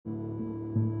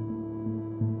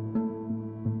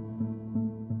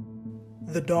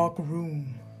The dark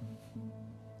room,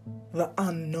 the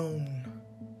unknown,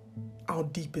 our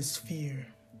deepest fear.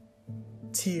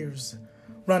 Tears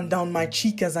run down my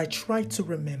cheek as I try to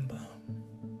remember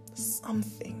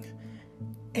something,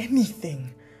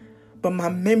 anything, but my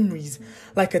memories,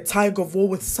 like a tug of war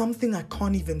with something I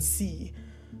can't even see.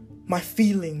 My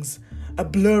feelings, a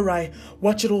blur, I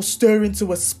watch it all stir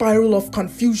into a spiral of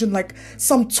confusion like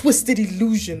some twisted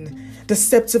illusion,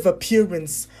 deceptive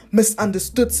appearance,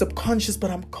 misunderstood subconscious,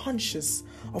 but I'm conscious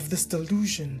of this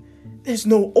delusion. There's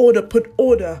no order, put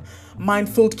order,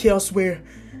 mind-filled chaos where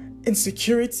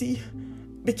insecurity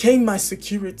became my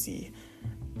security,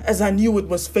 as I knew it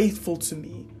was faithful to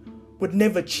me, would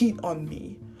never cheat on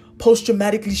me,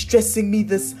 post-traumatically stressing me,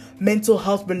 this mental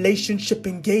health relationship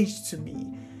engaged to me.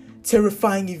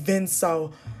 Terrifying events,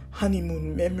 our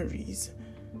honeymoon memories,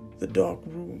 the dark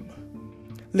room.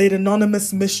 Laid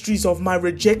anonymous mysteries of my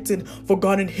rejected,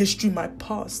 forgotten history, my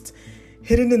past.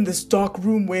 Hidden in this dark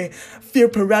room where fear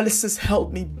paralysis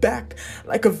held me back,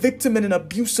 like a victim in an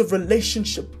abusive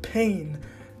relationship, pain,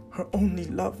 her only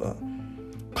lover.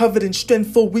 Covered in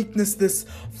strengthful weakness, this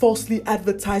falsely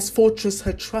advertised fortress,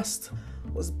 her trust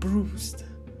was bruised.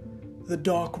 The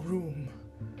dark room.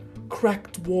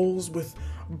 Cracked walls with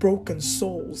broken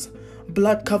souls,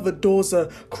 blood-covered doors, a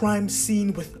crime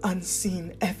scene with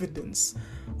unseen evidence,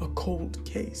 a cold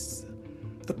case.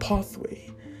 The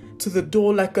pathway to the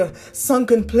door like a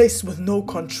sunken place with no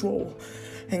control.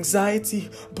 Anxiety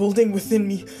building within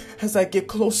me as I get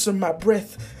closer, my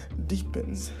breath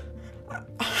deepens.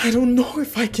 I don't know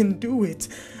if I can do it.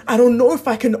 I don't know if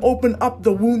I can open up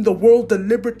the wound the world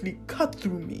deliberately cut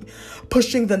through me,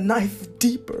 pushing the knife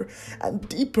deeper and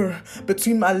deeper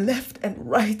between my left and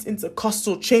right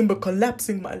intercostal chamber,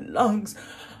 collapsing my lungs.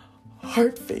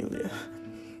 Heart failure.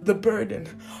 The burden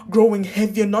growing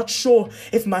heavier, not sure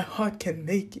if my heart can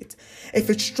make it, if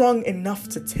it's strong enough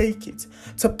to take it,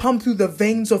 to pump through the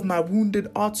veins of my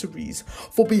wounded arteries,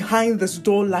 for behind this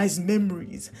door lies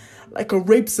memories, like a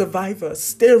rape survivor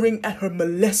staring at her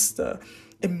molester,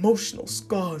 emotional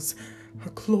scars, her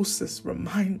closest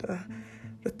reminder.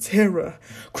 The terror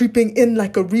creeping in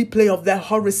like a replay of that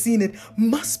horror scene. It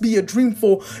must be a dream,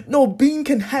 for no being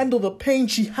can handle the pain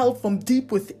she held from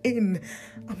deep within.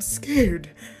 I'm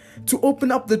scared to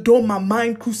open up the door, my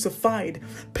mind crucified,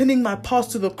 pinning my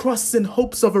past to the cross in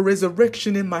hopes of a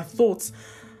resurrection in my thoughts.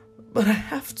 But I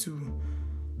have to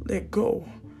let go.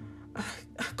 I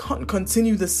can't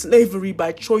continue the slavery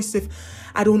by choice. If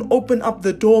I don't open up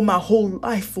the door, my whole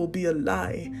life will be a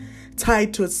lie,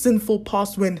 tied to a sinful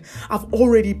past when I've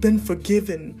already been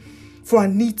forgiven. For I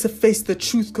need to face the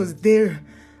truth, because there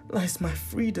lies my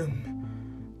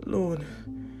freedom. Lord,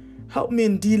 help me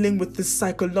in dealing with this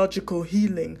psychological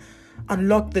healing.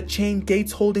 Unlock the chain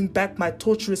gates holding back my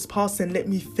torturous past and let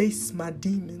me face my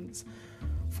demons.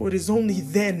 For it is only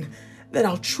then that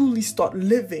I'll truly start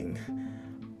living.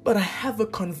 But I have a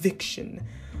conviction,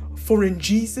 for in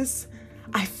Jesus,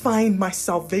 I find my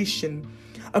salvation,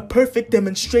 a perfect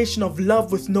demonstration of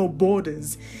love with no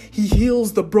borders. He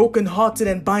heals the brokenhearted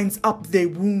and binds up their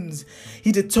wounds.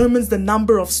 He determines the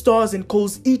number of stars and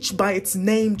calls each by its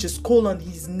name. Just call on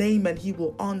his name and he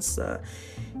will answer.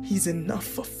 He's enough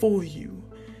for you.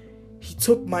 He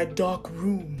took my dark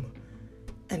room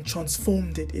and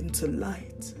transformed it into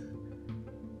light.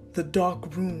 The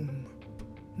dark room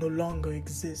no longer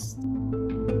exists.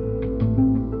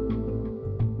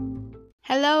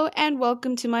 Hello and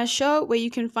welcome to my show where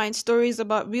you can find stories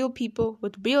about real people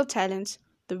with real talents,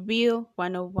 The Real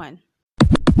 101.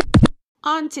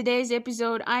 On today's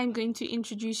episode, I'm going to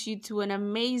introduce you to an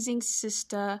amazing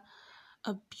sister,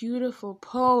 a beautiful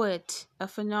poet, a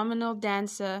phenomenal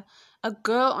dancer, a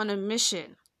girl on a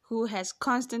mission who has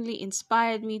constantly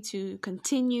inspired me to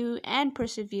continue and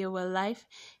persevere where life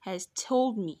has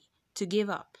told me to give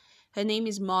up. Her name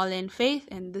is Marlene Faith,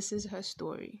 and this is her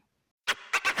story.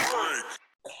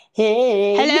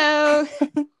 Hey. Hello.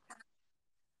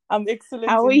 I'm excellent.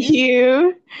 How are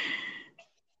you?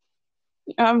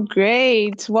 I'm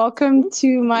great. Welcome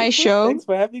to my show. Thanks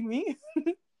for having me.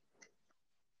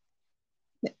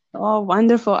 Oh,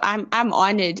 wonderful. I'm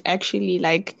honored, actually.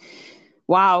 Like,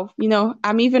 wow.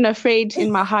 I'm even afraid in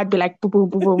my heart, be like, boom, boom,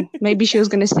 boom, boom. Maybe she was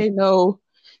gonna say no.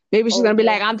 Maybe she's gonna be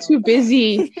like, I'm too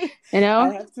busy. I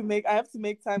have to make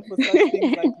time for such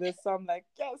things like this. So I'm like,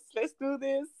 yes, let's do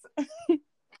this.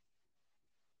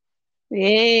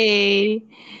 Yay.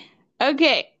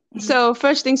 Okay. So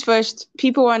first things first,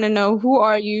 people want to know, who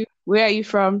are you? Where are you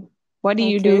from? What do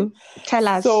you Okay. do? Tell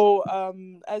us. So,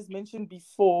 as mentioned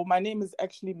before, my name is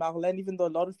actually Marlene, even though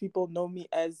a lot of people know me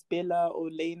as Bella or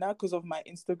Lena because of my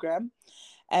Instagram.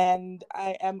 And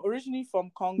I am originally from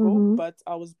Congo, Mm-hmm. but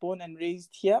I was born and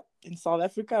raised here in South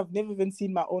Africa. I've never even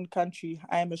seen my own country.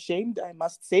 I am ashamed, I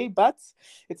must say, but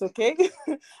it's okay.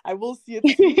 I will see it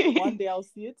soon. One day I'll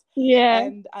see it. Yeah.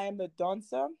 And I am a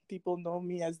dancer. People know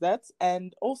me as that.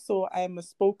 And also, I am a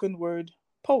spoken word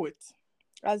poet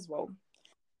as well.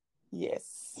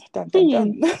 Yes. Dun, dun,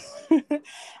 Hmm. dun.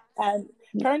 And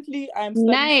currently, I'm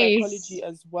studying Nice. psychology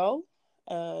as well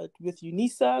with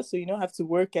UNISA. So, have to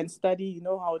work and study,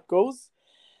 how it goes.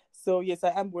 So, yes,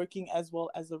 I am working as well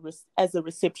as as a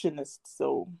receptionist.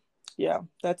 So, yeah,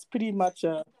 that's pretty much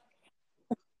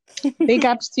Big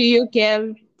ups to you,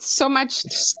 girl. So much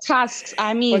tasks.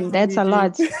 I what mean, do that's we a do.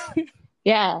 lot.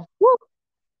 Yeah. Woo.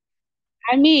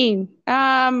 I mean,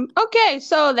 okay,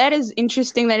 so that is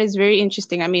interesting. That is very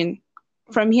interesting. I mean,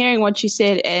 from hearing what you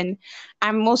said, and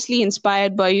I'm mostly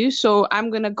inspired by you, so I'm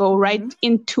gonna go right Mhm.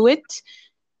 into it.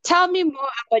 Tell me more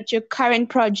about your current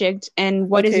project and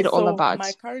what is Okay, it all so my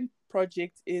about? current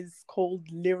project is called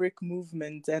Lyric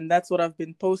Movement, and that's what I've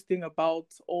been posting about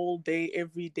all day,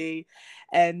 every day.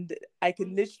 And I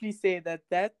can literally say that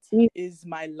that Mm. is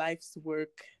my life's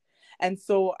work. And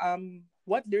so,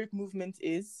 what Lyric Movement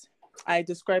is, I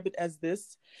describe it as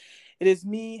this: it is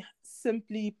me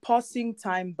simply passing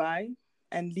time by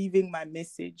and leaving my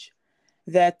message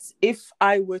that if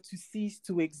I were to cease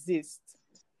to exist,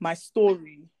 my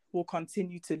story will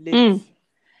continue to live. Mm.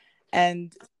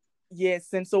 And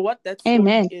yes, and so what that story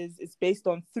Amen. is based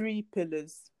on three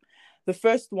pillars. The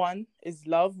first one is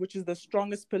love, which is the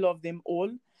strongest pillar of them all.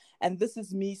 And this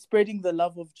is me spreading the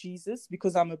love of Jesus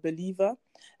because I'm a believer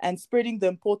and spreading the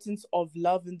importance of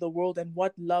love in the world and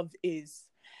what love is.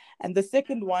 And the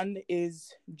second one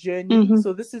is journey. Mm-hmm.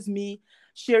 So this is me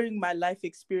sharing my life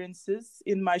experiences.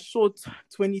 In my short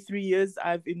 23 years,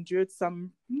 I've endured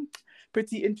some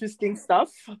pretty interesting stuff.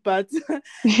 But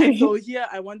and so here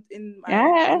I want in my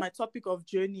on Yeah. my topic of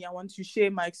journey, I want to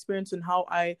share my experience on how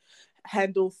I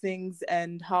handle things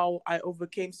and how I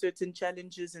overcame certain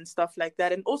challenges and stuff like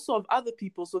that, and also of other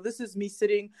people. So this is me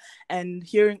sitting and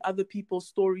hearing other people's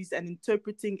stories and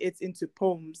interpreting it into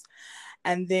poems.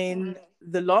 And then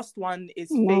the last one is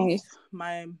faith. Nice.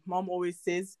 My mom always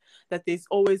says that there's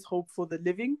always hope for the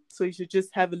living. So you should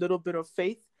just have a little bit of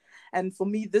faith. And for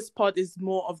me, this part is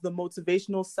more of the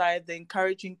motivational side, the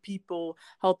encouraging people,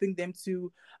 helping them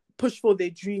to push for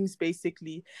their dreams,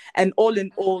 basically. And all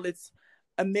in all, it's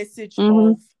a message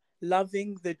Mm-hmm. of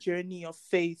loving the journey of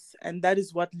faith. And that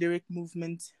is what Lyric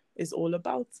Movement is all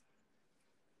about.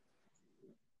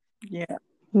 Yeah. Mm.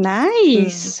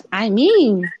 Nice. I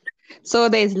mean, so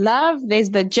there's love, there's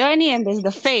the journey, and there's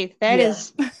the faith. That Yeah.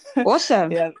 is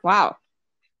awesome. Yeah. Wow.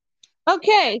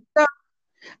 Okay, so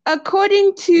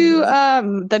according to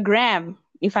Mm-hmm. the gram,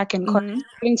 if I can call it, Mm-hmm.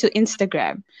 according to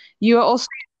Instagram, you're also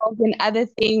involved in other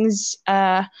things,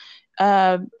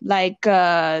 like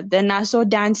the Naso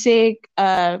dancing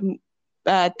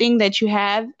thing that you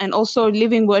have, and also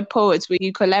Living Word Poets, where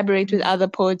you collaborate with other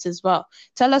poets as well.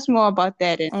 Tell us more about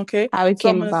that and Okay, how it so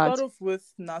I'm came going to start about. off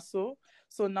with Naso.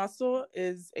 So Naso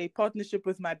is a partnership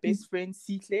with my best friend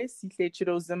Sitle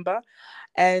Chiro Zimba.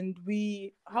 And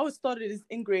how it started is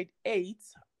in grade 8.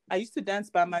 I used to dance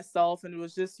by myself and it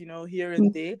was just, here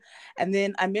and there. And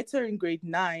then I met her in grade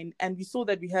 9 and we saw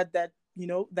that we had that,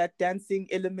 that dancing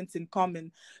element in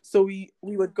common. So we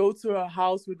would go to her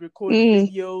house, we'd record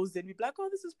Mm, videos and we'd be like, oh,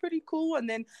 this is pretty cool. And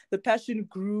then the passion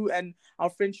grew and our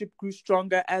friendship grew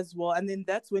stronger as well. And then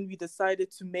that's when we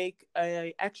decided to make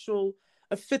a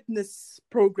fitness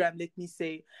program, let me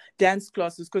say, dance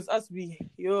classes, because us we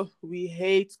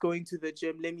hate going to the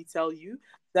gym, let me tell you.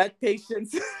 That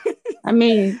patience I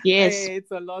mean, yes.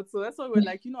 it's a lot. So that's why we're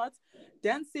like, you know what,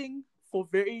 dancing for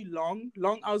very long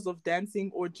hours of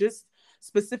dancing or just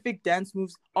specific dance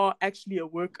moves are actually a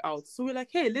workout. So we're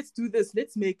like, hey, let's do this,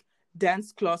 let's make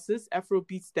dance classes,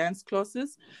 Afrobeats dance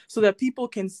classes, so that people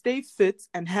can stay fit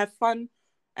and have fun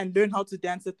and learn how to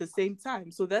dance at the same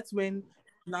time. So that's when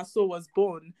Naso was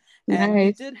born. And we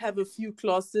Nice. did have a few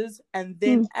classes. And Mm,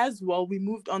 then as well, we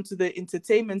moved on to the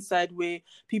entertainment side where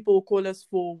people call us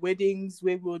for weddings,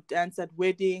 where we'll dance at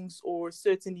weddings or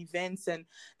certain events. And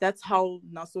that's how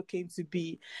Naso came to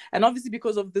be. And obviously,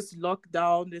 because of this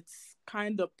lockdown, it's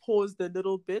kind of paused a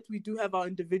little bit. We do have our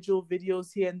individual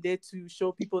videos here and there to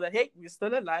show people that, hey, we're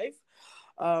still alive.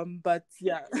 But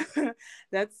yeah,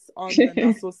 that's on the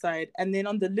Naso side. And then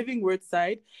on the Living Word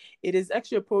side, it is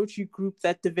actually a poetry group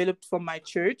that developed from my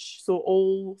church. So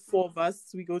all four of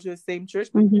us, we go to the same church,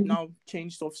 but mhm. now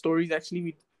changed of stories. Actually,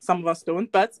 we some of us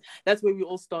don't, but that's where we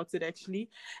all started actually.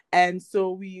 And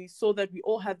so we saw that we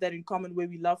all had that in common, where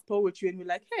we love poetry, and we're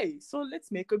like, hey, so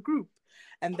let's make a group.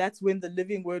 And that's when the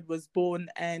Living Word was born.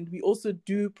 And we also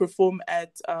do perform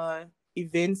at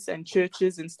events and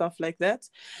churches and stuff like that.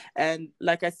 And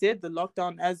like I said, the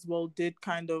lockdown as well did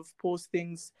kind of pause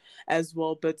things as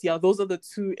well. But yeah, those are the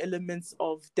two elements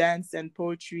of dance and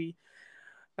poetry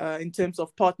in terms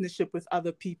of partnership with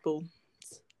other people.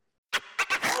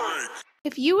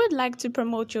 If you would like to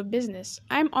promote your business,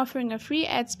 I'm offering a free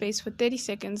ad space for 30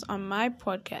 seconds on my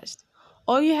podcast.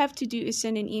 All you have to do is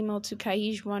send an email to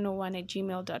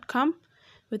kaish101@gmail.com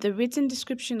with a written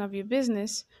description of your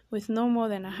business with no more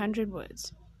than 100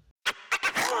 words.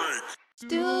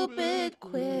 Stupid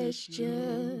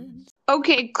questions.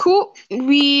 Okay, cool.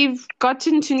 We've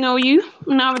gotten to know you.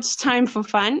 Now it's time for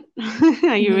fun.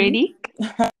 Are you ready?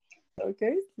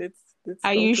 Okay, let's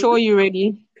Are you sure you're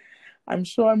ready? I'm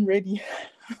sure I'm ready.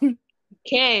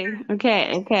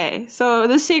 Okay. So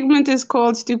this segment is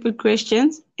called Stupid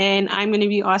Questions, and I'm going to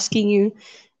be asking you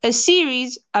a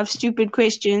series of stupid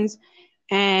questions.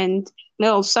 And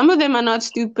well, some of them are not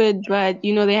stupid, but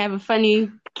they have a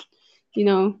funny,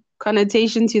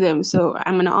 connotation to them. So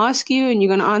I'm going to ask you, and you're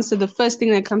going to answer the first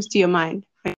thing that comes to your mind.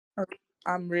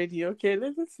 I'm ready. Okay,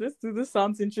 let's do this.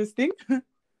 Sounds interesting.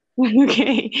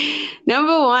 Okay.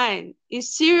 Number 1,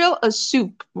 is cereal a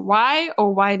soup? Why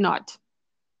or why not?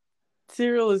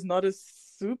 Cereal is not a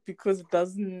soup because it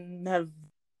doesn't have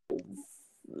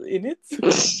in it.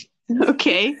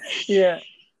 Okay. Yeah.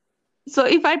 So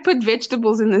if I put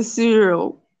vegetables in the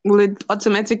cereal, will it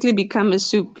automatically become a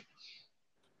soup?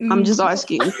 I'm just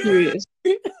asking. I'm curious.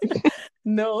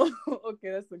 No. Okay,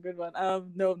 that's a good one.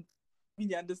 No,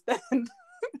 you understand.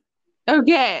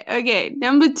 Okay.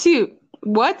 Number 2,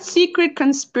 what secret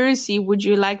conspiracy would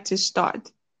you like to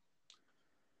start?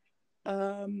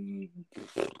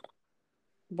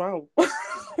 Wow.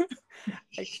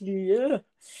 Actually, yeah.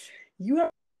 You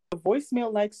have a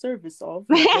voicemail-like service of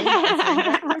answering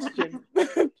that question.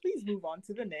 Please move on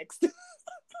to the next.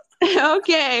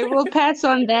 Okay, we'll pass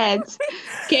on that.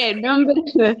 Okay,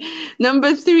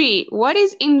 number 3, what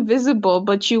is invisible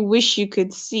but you wish you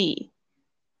could see?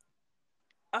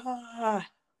 My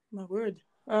word.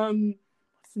 I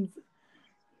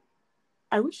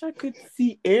wish I could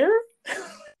see air.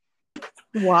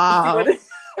 Wow.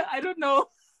 I don't know.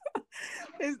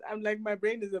 I'm like, my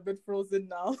brain is a bit frozen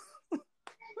now.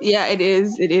 Yeah, it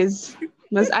is.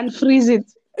 Must unfreeze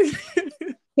it.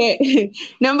 Okay.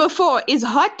 Number 4, is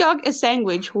hot dog a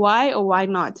sandwich? Why or why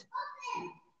not?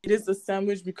 It is a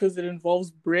sandwich because it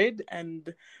involves bread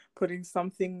and putting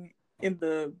something in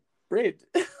the bread.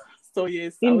 So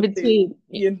yes, In between.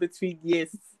 In between,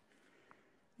 yes.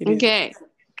 Okay.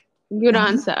 Good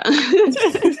answer.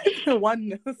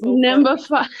 One. Number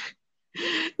 5.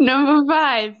 Number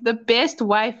 5, the best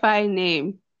Wi-Fi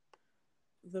name.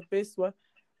 The best one.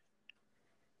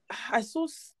 I saw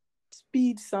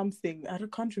speed something. I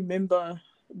can't remember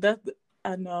that.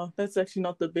 No, that's actually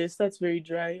not the best. That's very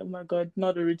dry. Oh my god,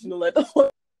 not original at all.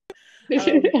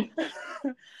 I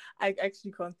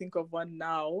actually can't think of one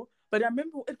now, but I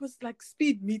remember it was like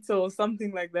speed meter or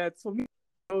something like that. So me,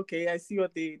 okay, I see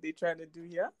what they're trying to do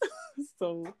here.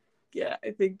 So yeah,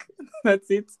 I think that's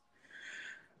it.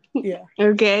 Yeah.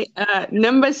 Okay.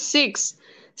 Number 6,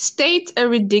 state a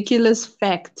ridiculous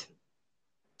fact.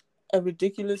 A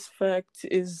ridiculous fact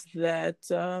is that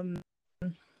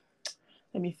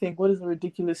let me think. What is a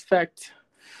ridiculous fact?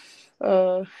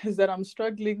 Is that I'm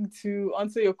struggling to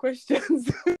answer your questions.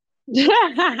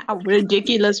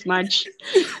 Ridiculous much.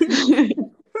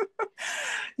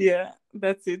 Yeah,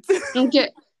 that's it. Okay.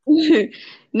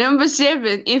 Number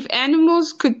 7, if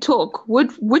animals could talk,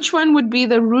 which one would be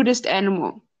the rudest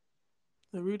animal?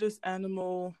 The rudest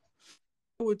animal,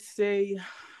 I would say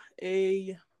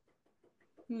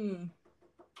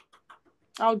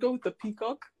I'll go with the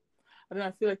peacock. I don't know,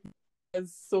 I feel like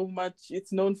there's so much.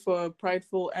 It's known for a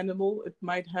prideful animal. It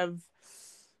might have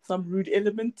some rude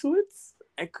element to it.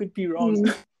 I could be wrong.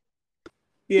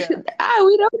 Yeah.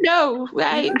 We don't know,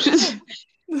 right?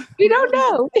 We don't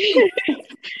know.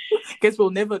 Guess we'll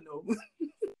never know.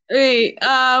 Hey,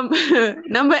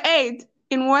 number 8,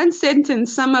 in one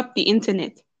sentence, sum up the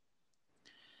internet.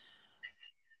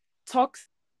 Toxic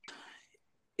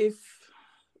if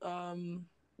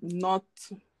not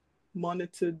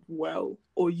monitored well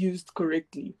or used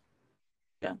correctly.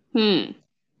 Yeah.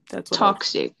 That's what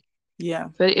toxic. Yeah.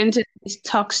 The internet is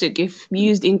toxic if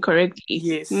used incorrectly.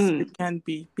 Yes, it can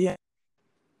be. Yeah.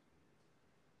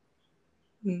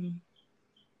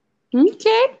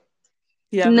 Okay.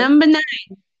 Yeah. Number 9.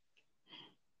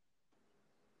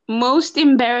 Most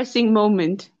embarrassing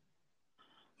moment.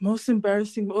 Most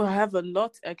embarrassing. Oh, I have a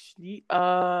lot actually.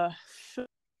 One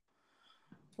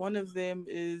of them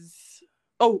is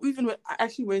even when I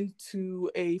actually went to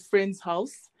a friend's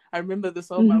house. I remember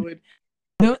this. Oh my Mhm. word!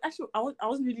 There was actually I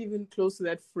wasn't really even close to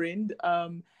that friend.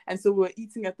 And so we were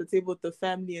eating at the table with the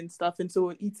family and stuff, and so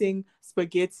we're eating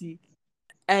spaghetti.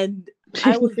 And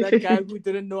I was that guy who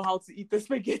didn't know how to eat the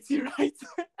spaghetti right,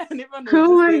 and everyone was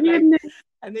Oh just my there like, goodness.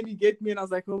 and then you get me, and I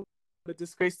was like, oh, a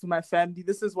disgrace to my family.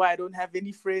 This is why I don't have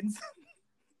any friends.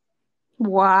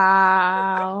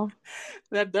 Wow.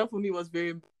 That definitely was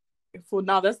very. For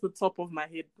now, that's the top of my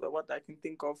head. What I can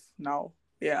think of now.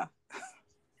 Yeah.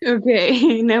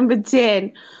 Okay, number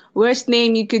 10. Worst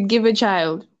name you could give a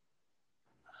child.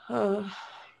 Uh,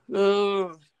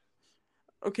 uh,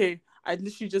 okay. I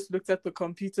literally just looked at the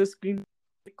computer screen.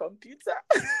 The computer.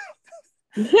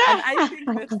 And I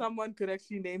think that someone could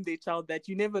actually name their child that.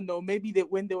 You never know. Maybe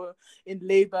that when they were in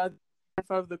labor in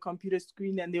front of the computer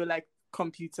screen and they were like,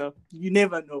 computer. You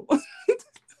never know.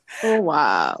 Oh,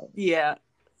 wow. Yeah.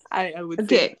 I would say that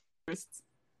Okay. first.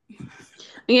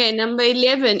 Okay, number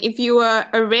 11. If you were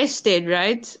arrested,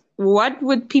 right? What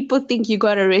would people think you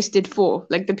got arrested for?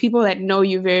 Like the people that know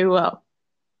you very well.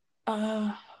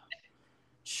 Uh,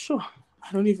 sure.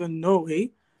 I don't even know,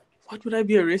 hey? What would I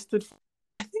be arrested for?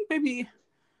 I think maybe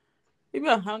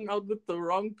I hung out with the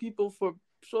wrong people for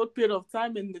a short period of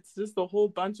time and it's just a whole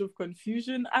bunch of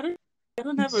confusion. I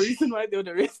don't have a reason why they would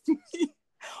arrest me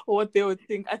or what they would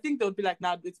think. I think they would be like,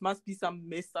 nah, it must be some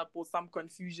mess up or some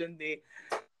confusion there.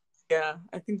 Yeah,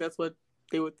 I think that's what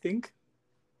they would think.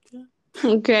 Yeah.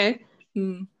 Okay.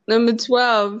 Hmm. Number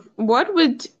 12. What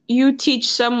would you teach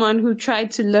someone who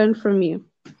tried to learn from you?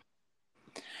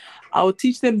 I would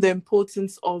teach them the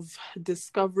importance of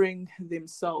discovering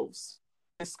themselves,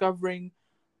 discovering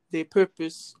their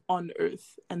purpose on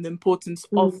earth and the importance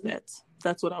of Mm. that.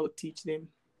 That's what I would teach them.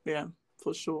 Yeah,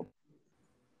 for sure.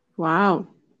 Wow.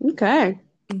 Okay.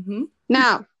 Mm-hmm.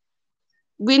 Now,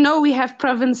 we know we have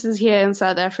provinces here in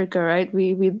South Africa, right?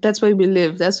 We that's where we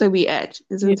live. That's where we at,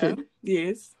 isn't Yeah, it?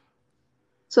 yes.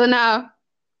 So now,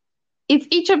 if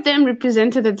each of them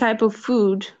represented a type of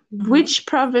food, Uh-huh.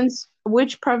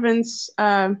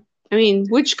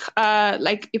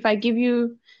 like if I give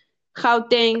you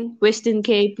Gauteng, Western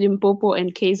Cape, Limpopo,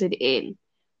 and KZN,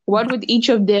 what would each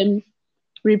of them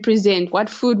represent? What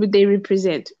food would they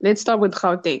represent? Let's start with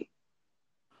Gauteng.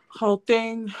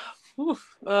 Gauteng.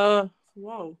 Oof, wow.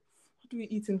 What do we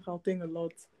eat in Gauteng a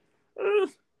lot? Ugh.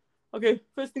 Okay,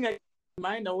 first thing I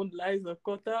mind, I won't lie, is a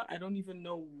kota. I don't even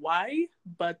know why,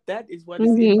 but that is what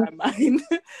is in Mm-hmm. my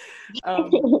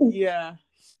mind. Yeah.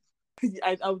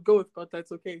 I would go with kota.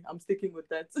 It's okay. I'm sticking with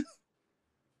that.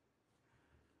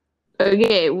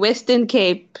 Okay, Western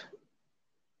Cape.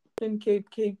 In Cape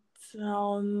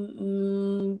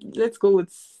Town, let's go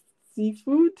with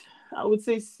seafood. I would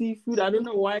say seafood. I don't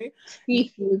know why.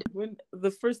 Seafood. When the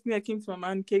first thing that came to my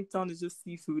mind, Cape Town is just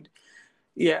seafood.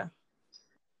 Yeah.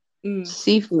 So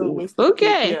Seafood. Western Cape,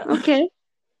 Okay, yeah. okay.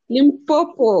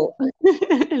 Limpopo.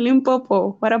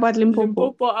 Limpopo. What about Limpopo?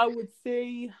 Limpopo, I would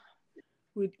say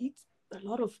would eat a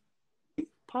lot of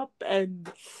pop and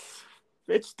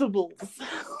vegetables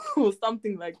or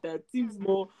something like that. Seems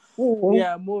more, Oh.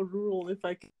 yeah, more rural. If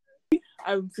I can,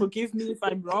 forgive me if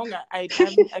I'm wrong. I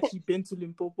haven't actually been to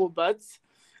Limpopo, but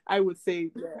I would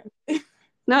say, yeah,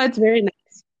 No, it's very nice.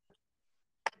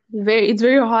 It's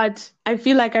very hot. I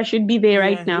feel like I should be there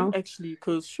right yeah, hey, now. actually,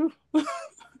 because sure,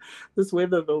 this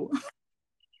weather though.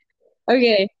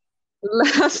 Okay,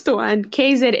 last one.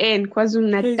 KZN,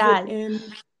 KwaZulu-Natal.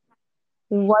 KZN,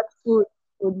 What food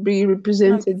would be like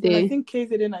represented when I there? think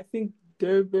KZN, I think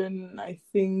Durban, I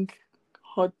think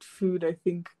hot food, I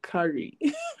think curry.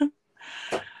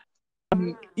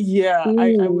 Yeah,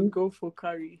 I would Mm. go for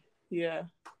curry. Yeah,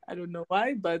 I don't know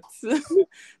why, but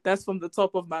that's from the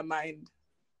top of my mind.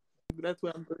 That's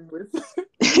what I'm going with.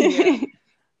 Yeah,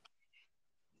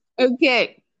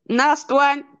 Okay, last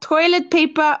one. Toilet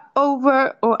paper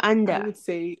over or I under? would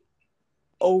say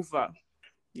over.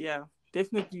 Yeah,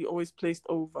 definitely always placed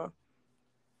over.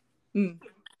 Mm,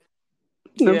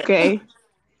 yeah, Okay.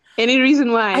 Any reason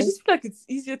I why? just feel like it's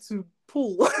easier to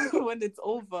pull when it's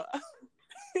over.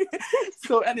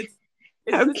 So and it's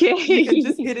just you can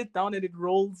just Okay. hit it down and it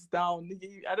rolls down.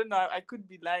 I don't know. I could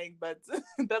be lying, but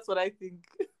that's what I think.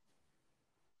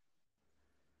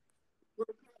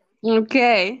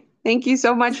 Okay. Thank you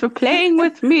so much for playing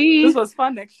with This me. was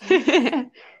fun, actually.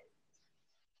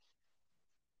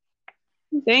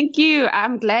 Thank you.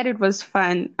 I'm glad it was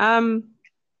fun.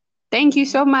 Thank you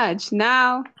so much.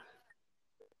 Now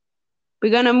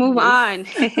we're gonna move Yes. on.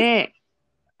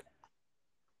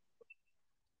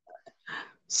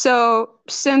 So,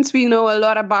 since we know a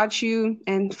lot about you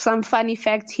and some funny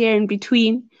facts here in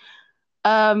between,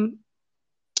 um,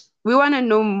 we want to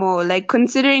know more. Like,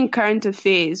 considering current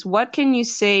affairs, what can you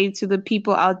say to the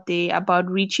people out there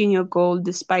about reaching your goal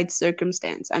despite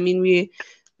circumstance? I mean,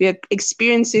 we're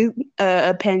experiencing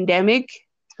a pandemic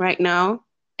right now,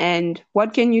 and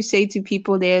what can you say to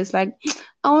people there? It's like,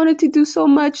 I wanted to do so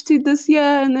much to this year,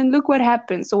 and then look what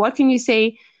happened. So, what can you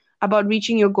say about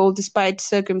reaching your goal despite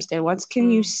circumstance? What can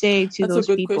you say to That's a those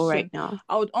good people right question. now?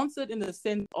 I would answer it in the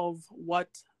sense of what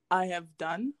I have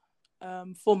done.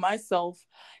 For myself,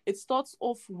 it starts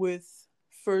off with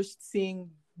first seeing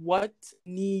what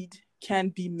need can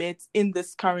be met in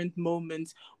this current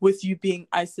moment with you being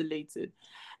isolated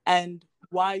and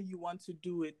why you want to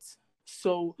do it.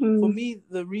 So for me,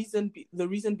 the reason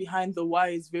behind the why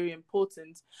is very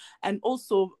important. And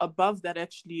also above that,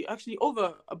 actually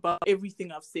over above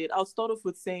everything I've said, I'll start off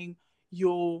with saying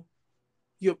your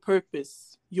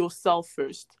purpose, yourself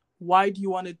first. Why do you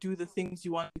want to do the things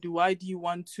you want to do? Why do you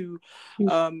want to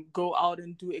go out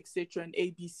and do etc. and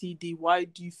A, B, C, D? Why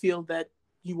do you feel that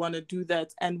you want to do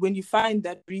that? And when you find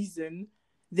that reason,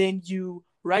 then you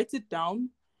write it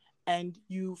down, and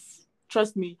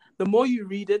trust me, the more you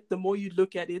read it, the more you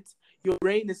look at it, your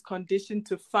brain is conditioned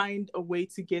to find a way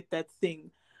to get that thing.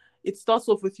 It starts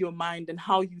off with your mind and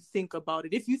how you think about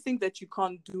it. If you think that you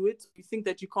can't do it, you think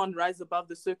that you can't rise above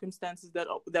the circumstances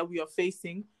that we are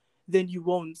facing, then you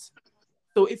won't.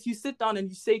 So if you sit down and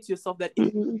you say to yourself that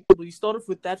it's possible, you start off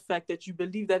with that fact that you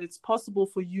believe that it's possible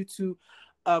for you to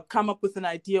come up with an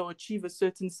idea or achieve a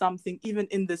certain something, even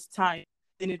in this time,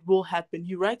 then it will happen.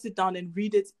 You write it down and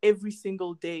read it every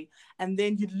single day. And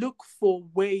then you look for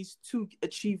ways to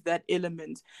achieve that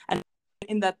element. And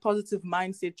in that positive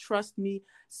mindset, trust me,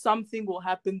 something will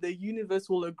happen. The universe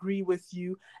will agree with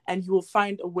you, and you will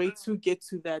find a way to get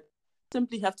to that.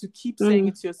 Simply have to keep saying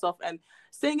it to yourself and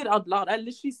saying it out loud. I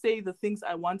literally say the things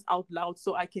I want out loud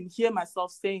so I can hear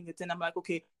myself saying it, and I'm like,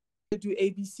 okay, I do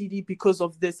A, B, C, D because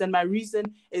of this, and my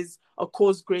reason is a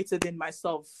cause greater than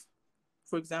myself,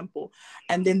 for example.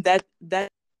 And then that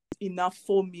enough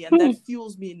for me, and that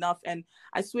fuels me enough, and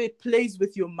I swear it plays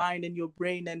with your mind and your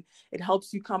brain, and it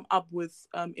helps you come up with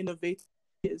innovative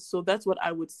ideas. So that's what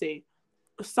I would say.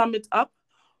 Sum it up.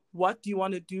 What do you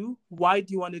want to do? Why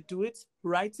do you want to do it?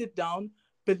 Write it down.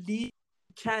 Believe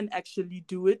you can actually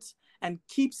do it, and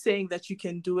keep saying that you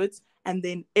can do it, and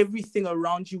then everything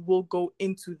around you will go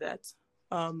into that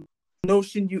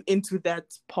notion, you into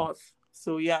that path.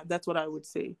 So yeah, that's what I would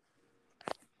say.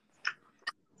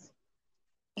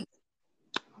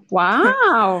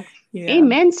 Wow. Yeah.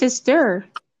 Amen, sister.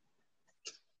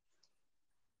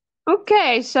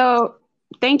 Okay, so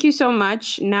thank you so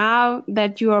much. Now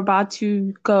that you're about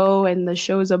to go and the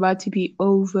show is about to be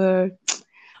over,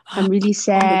 I'm really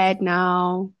sad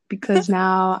now because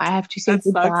now I have to say That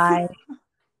sucks.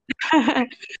 goodbye.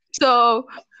 So,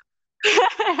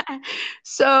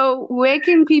 so where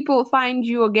can people find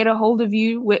you or get a hold of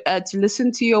you to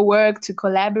listen to your work, to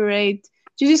collaborate,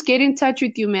 to just get in touch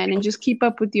with you, man, and just keep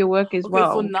up with your work as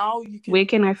well? For now, you can Where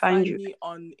can I find you? me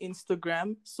on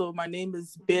Instagram. So my name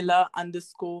is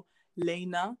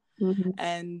Bella_Lena.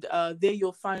 And there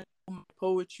you'll find all my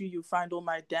poetry, you'll find all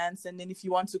my dance. And then if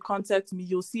you want to contact me,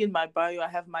 you'll see in my bio, I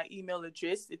have my email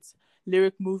address. It's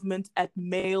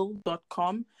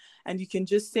lyricmovement@mail.com. And you can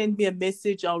just send me a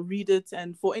message. I'll read it.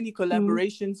 And for any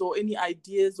collaborations or any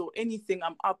ideas or anything,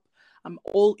 I'm up. I'm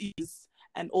all ears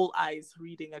and all eyes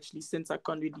reading, actually, since I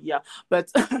can't read. Yeah. But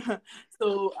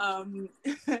so that's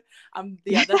how you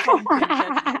can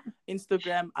check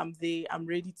Instagram. I'm there. I'm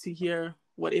ready to hear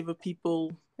whatever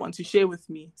people want to share with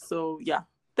me. So yeah,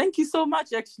 thank you so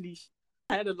much. Actually,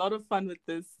 I had a lot of fun with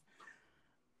this.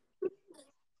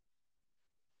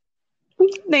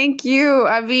 Thank you.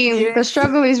 I mean, the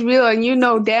struggle is real, and you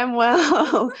know damn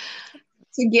well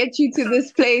to get you to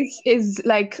this place is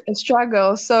like a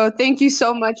struggle. So thank you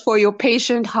so much for your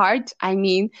patient heart. I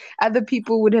mean, other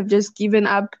people would have just given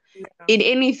up in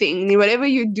anything, in whatever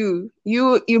you do.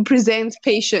 You present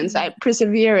patience,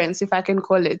 perseverance, if I can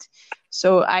call it.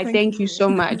 So I thank you so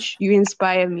much. You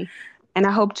inspire me. And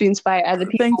I hope to inspire other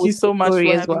people. Thank you so much for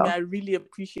having me. I really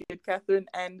appreciate it, Catherine.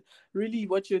 And really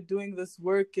what you're doing, this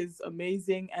work is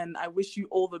amazing. And I wish you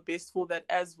all the best for that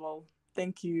as well.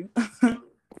 Thank you.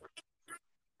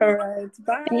 All right.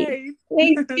 Bye.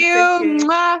 Thank you.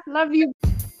 Mwah. Love you.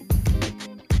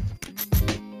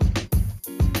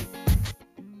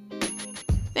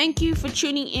 Thank you for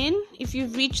tuning in. If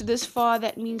you've reached this far,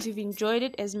 that means you've enjoyed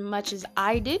it as much as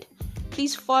I did.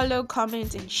 Please follow,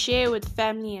 comment, and share with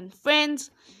family and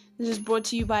friends. This is brought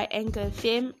to you by Anchor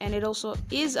FM, and it also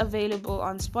is available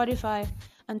on Spotify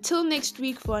Until next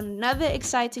week for another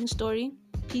exciting story,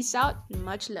 peace out and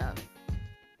much love.